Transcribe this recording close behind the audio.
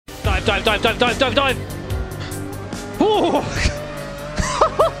dive, dive, dive, dive, dive, dive, dive. Ooh.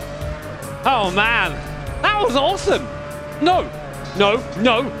 Oh man, that was awesome. No, no,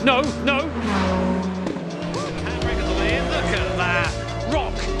 no, no, no. Handbrakes on the in. Look at that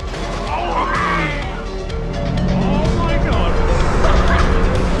rock. Oh, oh my god.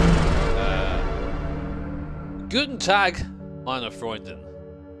 Guten Tag, meine Freundin.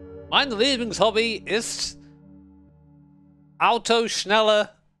 Mein Lieblingshobby ist Auto schneller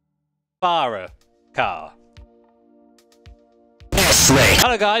Fahrer car.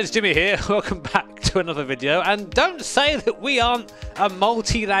 Hello guys, Jimmy here. Welcome back to another video. And don't say that we aren't a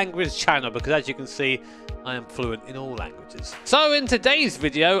multi-language channel, because as you can see, I am fluent in all languages. So in today's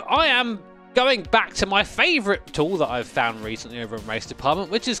video, I am going back to my favourite tool that I've found recently over in Race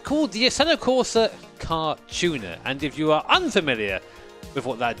Department, which is called the Assetto Corsa Car Tuner. And if you are unfamiliar with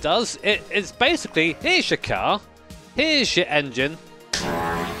what that does, it is basically, here's your car, here's your engine,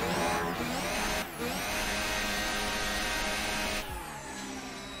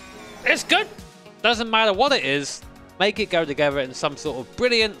 it's good. Doesn't matter what it is, make it go together in some sort of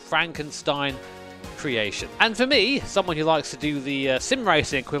brilliant Frankenstein creation. And for me, someone who likes to do the sim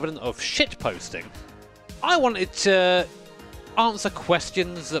racing equivalent of shit posting, I wanted to answer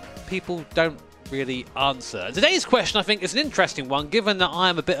questions that people don't really answer. Today's question, I think, is an interesting one, given that I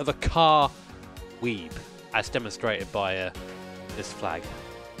am a bit of a car weeb, as demonstrated by this flag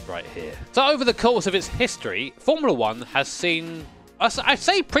right here. So over the course of its history, Formula 1 has seen, I'd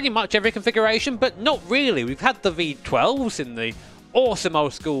say, pretty much every configuration, but not really. We've had the V12s in the awesome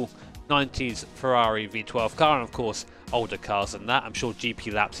old school 90s Ferrari V12 car, and of course older cars than that. I'm sure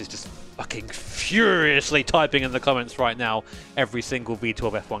GP Laps is just fucking furiously typing in the comments right now every single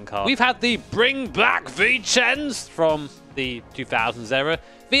V12 F1 car. We've had the bring back V10s from the 2000s era,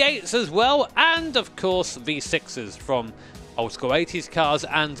 V8s as well, and of course V6s from old school 80s cars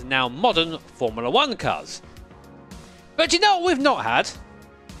and now modern Formula 1 cars. But you know what we've not had?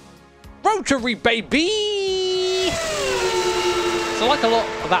 Rotary, baby! So like a lot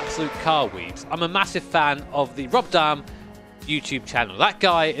of absolute car weebs, I'm a massive fan of the Rob Dahm YouTube channel. That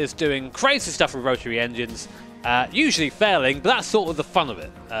guy is doing crazy stuff with rotary engines, usually failing, but that's sort of the fun of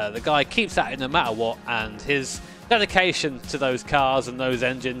it. The guy keeps at it no matter what, and his dedication to those cars and those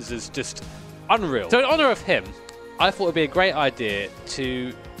engines is just unreal. So in honour of him, I thought it would be a great idea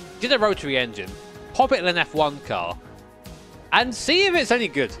to get a rotary engine, pop it in an F1 car, and see if it's any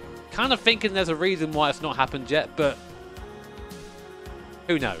good. Kind of thinking there's a reason why it's not happened yet, but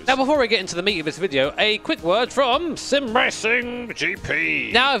who knows? Now, before we get into the meat of this video, a quick word from Sim Racing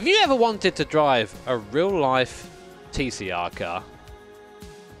GP. Now, have you ever wanted to drive a real-life TCR car?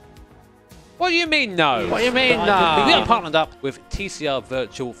 What do you mean no? What do you mean no? We are partnered up with TCR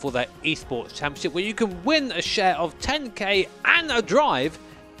Virtual for their esports championship, where you can win a share of 10k and a drive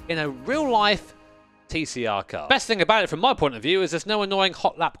in a real-life TCR car. Best thing about it from my point of view is there's no annoying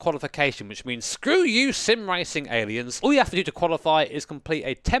hot lap qualification, which means screw you sim racing aliens. All you have to do to qualify is complete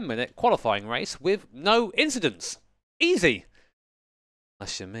a 10-minute qualifying race with no incidents. Easy.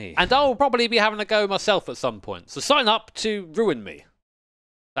 Unless you're me. And I'll probably be having a go myself at some point, so sign up to ruin me.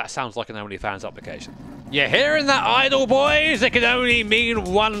 That sounds like an OnlyFans application. You're hearing that, idle boys? It can only mean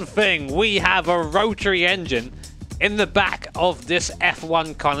one thing. We have a rotary engine in the back of this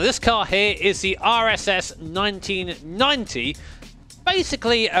F1 car. Now, this car here is the RSS 1990,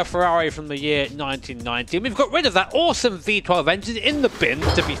 basically a Ferrari from the year 1990. And we've got rid of that awesome V12 engine in the bin,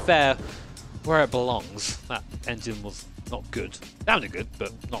 to be fair, where it belongs. That engine was not good. Sounded good,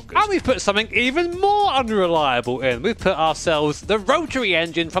 but not good. And we've put something even more unreliable in. We've put ourselves the rotary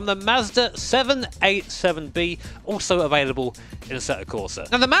engine from the Mazda 787B, also available in Assetto Corsa.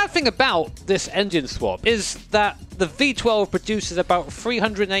 Now, the mad thing about this engine swap is that the V12 produces about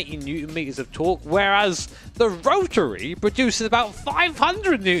 380 Newton meters of torque, whereas the rotary produces about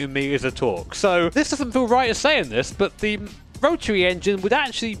 500 Newton meters of torque. So this doesn't feel right as saying this, but the rotary engine would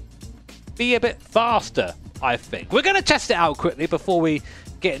actually be a bit faster, I think. We're going to test it out quickly before we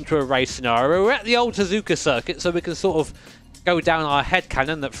get into a race scenario. We're at the old Suzuka circuit, so we can sort of go down our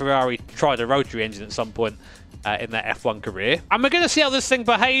headcanon that Ferrari tried a rotary engine at some point in their F1 career. And we're going to see how this thing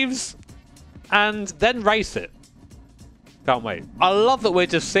behaves and then race it. Can't wait. I love that we're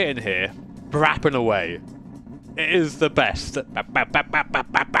just sitting here brapping away. It is the best.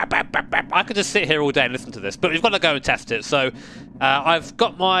 I could just sit here all day and listen to this, but we've got to go and test it. So I've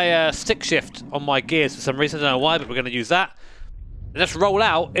got my stick shift on my gears for some reason. I don't know why, but we're going to use that. Let's roll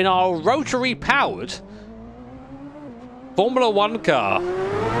out in our rotary-powered Formula 1 car.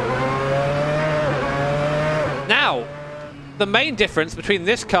 Now, the main difference between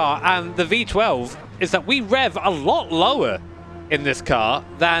this car and the V12 is that we rev a lot lower in this car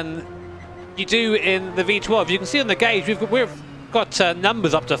than you do in the V12. You can see on the gauge we've got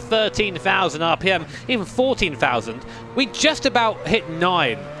numbers up to 13,000 RPM, even 14,000. We just about hit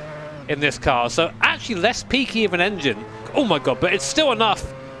 9 in this car, so actually less peaky of an engine. Oh my god, but it's still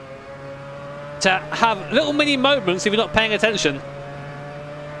enough to have little mini moments if you're not paying attention.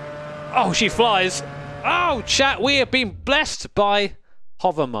 Oh, she flies. Oh, chat, we have been blessed by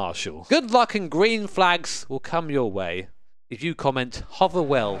Hover Marshall. Good luck and green flags will come your way if you comment hover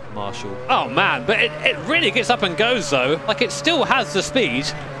well, Marshall. Oh man, but it really gets up and goes though. Like, it still has the speed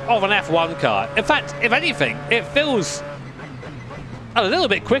of an F1 car. In fact, if anything, it feels a little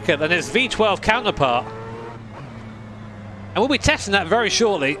bit quicker than its V12 counterpart. And we'll be testing that very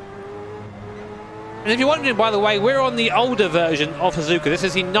shortly. And if you're wondering, by the way, we're on the older version of Suzuka. This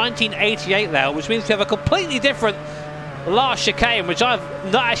is the 1988 layout, which means we have a completely different last chicane, which I've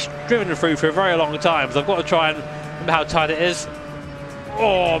not actually driven through for a very long time, so I've got to try and remember how tight it is.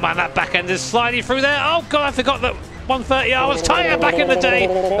 Oh man, that back end is sliding through there. Oh god, I forgot that 130R was tighter back in the day.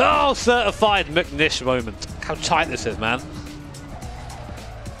 Oh, certified McNish moment. How tight this is, man.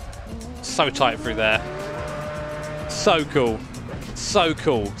 So tight through there. So cool. So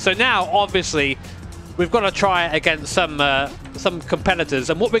cool. So now, obviously, we've got to try it against some competitors,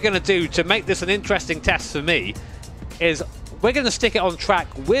 and what we're going to do to make this an interesting test for me is we're going to stick it on track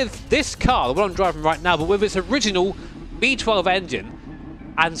with this car, the one I'm driving right now, but with its original V12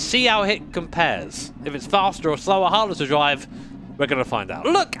 engine, and see how it compares. If it's faster or slower, harder to drive, we're going to find out.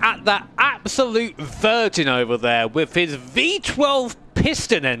 Look at that absolute virgin over there with his V12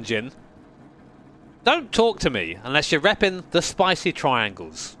 piston engine. Don't talk to me unless you're repping the spicy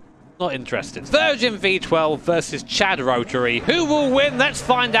triangles. Not interested. Virgin V12 versus Chad Rotary. Who will win? Let's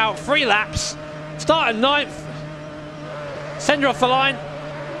find out. 3 laps. Start at 9th. Send her off the line.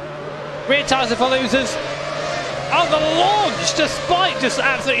 Rear tyres are for losers. Oh, the launch! Despite just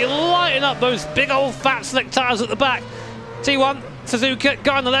absolutely lighting up those big old fat slick tyres at the back. T1, Suzuka,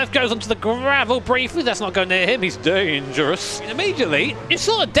 guy on the left goes onto the gravel briefly. Let's not go near him, he's dangerous. And immediately, it's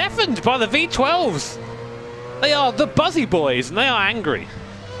sort of deafened by the V12s. They are the buzzy boys, and they are angry.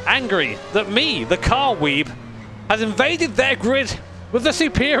 Angry that me, the car weeb, has invaded their grid with the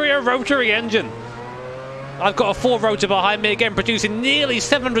superior rotary engine. I've got a 4-rotor behind me again, producing nearly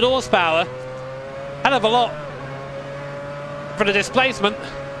 700 horsepower. Hell of a lot for the displacement.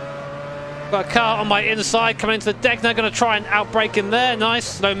 Got a car on my inside coming into the deck now, going to try and outbrake in there.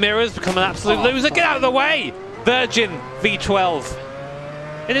 Nice. No mirrors, become an absolute loser. Get out of the way! Virgin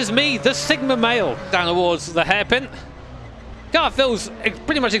V12. It is me, the Sigma male. Down towards the hairpin. Car feels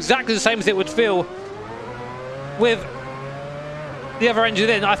pretty much exactly the same as it would feel with the other engine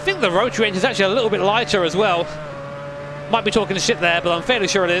in. I think the rotary engine is actually a little bit lighter as well. Might be talking shit there, but I'm fairly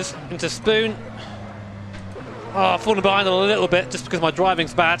sure it is. Into spoon. Oh, I've fallen behind a little bit just because my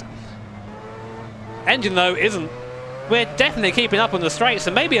driving's bad. Engine, though, isn't. We're definitely keeping up on the straights,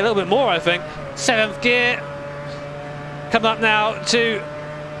 and maybe a little bit more, I think. 7th gear. Coming up now to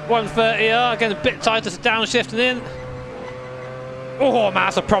 130R. Again, a bit tighter to downshifting in. Oh, man,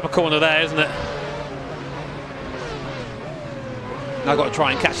 that's a proper corner there, isn't it? I've got to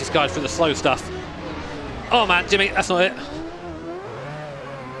try and catch this guy through the slow stuff. Oh, man, Jimmy, that's not it.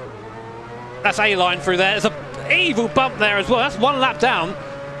 That's A-line through there. There's an evil bump there as well. That's 1 lap down.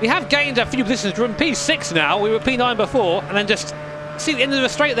 We have gained a few positions. We're in P6 now. We were P9 before. And then just see the end of the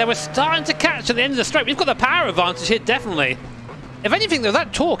straight there. We're starting to catch at the end of the straight. We've got the power advantage here, definitely. If anything, though,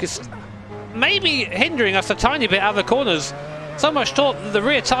 that torque is maybe hindering us a tiny bit out of the corners. So much torque that the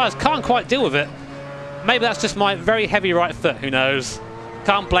rear tyres can't quite deal with it. Maybe that's just my very heavy right foot. Who knows?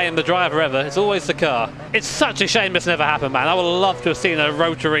 Can't blame the driver ever. It's always the car. It's such a shame this never happened, man. I would love to have seen a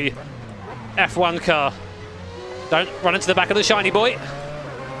rotary F1 car. Don't run into the back of the shiny boy.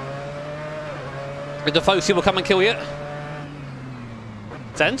 The Foci will come and kill you.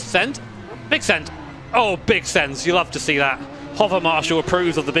 Send, send. Big send. Oh, big sends. You love to see that. Hover Marshall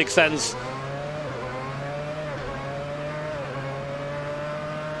approves of the big sends.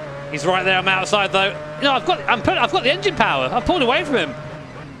 He's right there. I'm outside though. No, I've got the engine power. I've pulled away from him.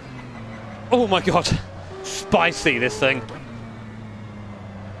 Oh my god. Spicy, this thing.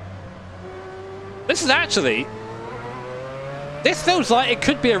 This is actually... This feels like it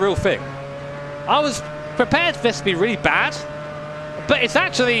could be a real thing. I was prepared for this to be really bad, but it's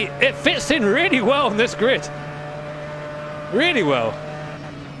actually... It fits in really well on this grid. Really well.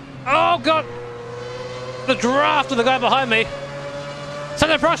 Oh god. The draft of the guy behind me.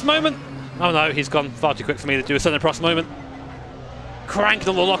 Senna Prost moment. Oh no, he's gone far too quick for me to do a Senna Prost moment. Cranking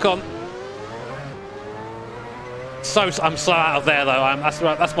on the lock on. I'm so out of there though.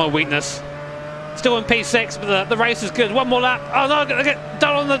 That's my weakness. Still in P6, but the race is good. One more lap. Oh no, I'm going to get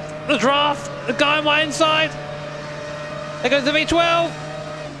done on the draft. The guy on my inside. There goes the V12.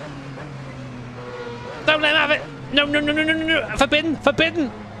 Don't let him have it. No, no, no, no, no, no. Forbidden,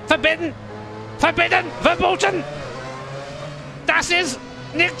 forbidden, forbidden, forbidden, verboten. Das ist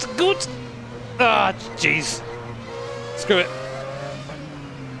nicht gut. Ah, oh, jeez. Screw it.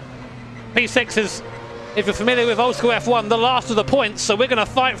 P6 is, if you're familiar with old school F1, the last of the points, so we're going to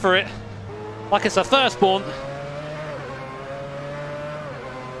fight for it like it's a firstborn.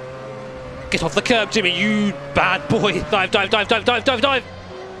 Get off the curb, Jimmy, you bad boy. Dive, dive, dive, dive, dive, dive, dive.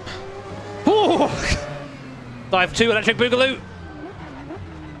 Ooh. Dive 2, electric boogaloo.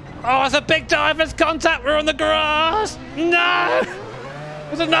 Oh, it's a big dive. There's contact. We're on the grass. No.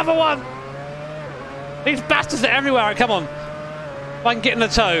 There's another one. These bastards are everywhere. Come on. If I can get in the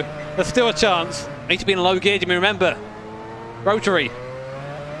toe, there's still a chance. I need to be in low gear, Jimmy, remember. Rotary.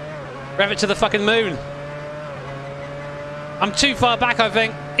 Rev it to the fucking moon. I'm too far back, I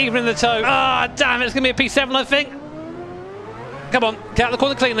think. Even in the toe. Ah, oh, damn it. It's going to be a P7, I think. Come on. Get out of the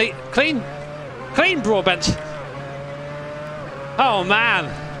corner cleanly. Clean. Clean, Broadbent. Oh, man.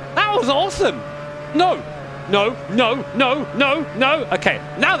 That was awesome. No. No, no, no, no, no. Okay,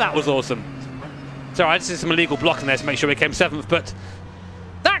 now that was awesome. Sorry, I just did some illegal blocking there to make sure we came 7th, but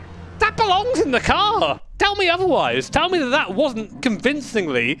that belongs in the car. Tell me otherwise. Tell me that wasn't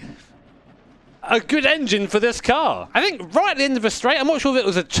convincingly a good engine for this car. I think right at the end of the straight, I'm not sure if it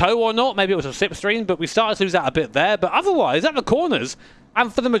was a toe or not, maybe it was a slipstream, but we started to lose out a bit there. But otherwise, at the corners,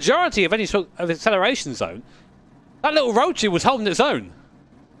 and for the majority of any sort of acceleration zone, that little Rotary was holding its own.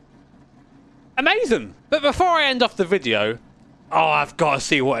 Amazing. But before I end off the video, oh, I've got to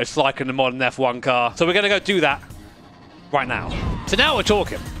see what it's like in the modern F1 car. So we're going to go do that right now. So now we're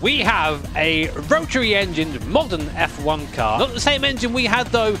talking. We have a rotary engined modern F1 car. Not the same engine we had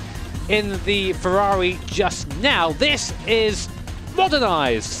though in the Ferrari just now. This is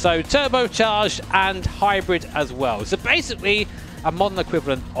modernized, so turbocharged and hybrid as well. So basically a modern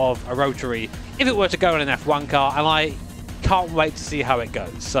equivalent of a rotary if it were to go in an F1 car, and I can't wait to see how it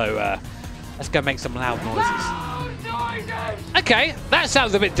goes. So let's go make some loud noises. Okay, that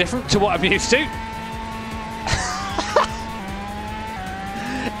sounds a bit different to what I'm used to.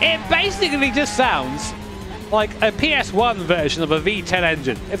 It basically just sounds like a PS1 version of a V10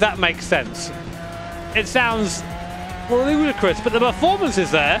 engine, if that makes sense. It sounds ludicrous, but the performance is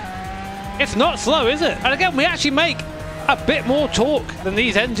there. It's not slow, is it? And again, we actually make a bit more torque than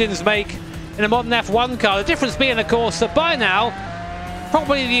these engines make in a modern F1 car. The difference being, of course, that by now,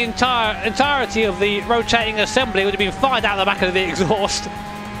 probably the entirety of the rotating assembly would have been fired out the back of the exhaust,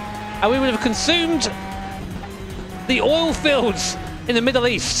 and we would have consumed the oil fields in the Middle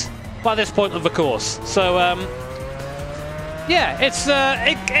East by this point of the course. So yeah, it's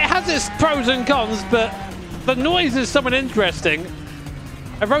it has its pros and cons, but the noise is somewhat interesting.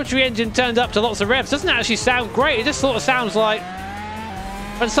 A rotary engine turned up to lots of revs doesn't actually sound great. It just sort of sounds like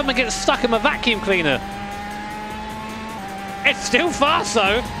when someone gets stuck in a vacuum cleaner. It's still fast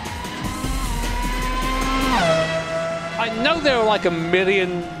though. I know there are like a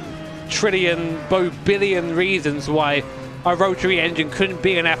million, trillion, billion reasons why a rotary engine couldn't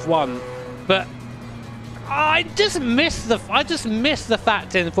be an F1, but I just miss the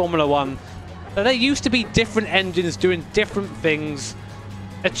fact in Formula One that there used to be different engines doing different things,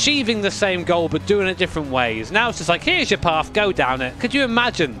 achieving the same goal but doing it different ways. Now it's just like, here's your path, go down it. Could you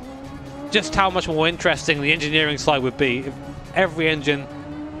imagine just how much more interesting the engineering side would be if every engine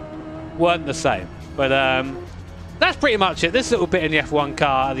weren't the same? But that's pretty much it. This little bit in the F1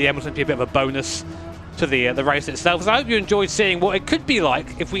 car at the end was going to be a bit of a bonus to the race itself. So I hope you enjoyed seeing what it could be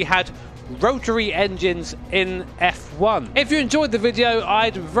like if we had rotary engines in F1. If you enjoyed the video,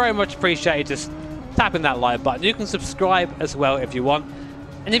 I'd very much appreciate you just tapping that like button. You can subscribe as well if you want.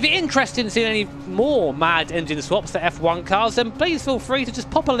 And if you're interested in seeing any more mad engine swaps to F1 cars, then please feel free to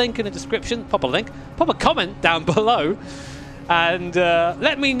just pop a link in the description, pop a comment down below, and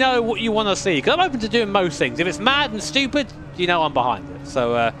let me know what you want to see, because I'm open to doing most things. If it's mad and stupid, you know I'm behind it.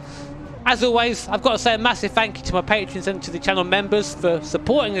 So as always, I've got to say a massive thank you to my patrons and to the channel members for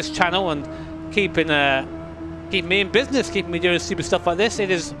supporting this channel and keeping me in business, keeping me doing stupid stuff like this.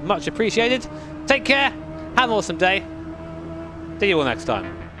 It is much appreciated. Take care, have an awesome day. See you all next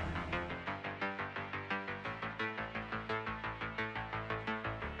time.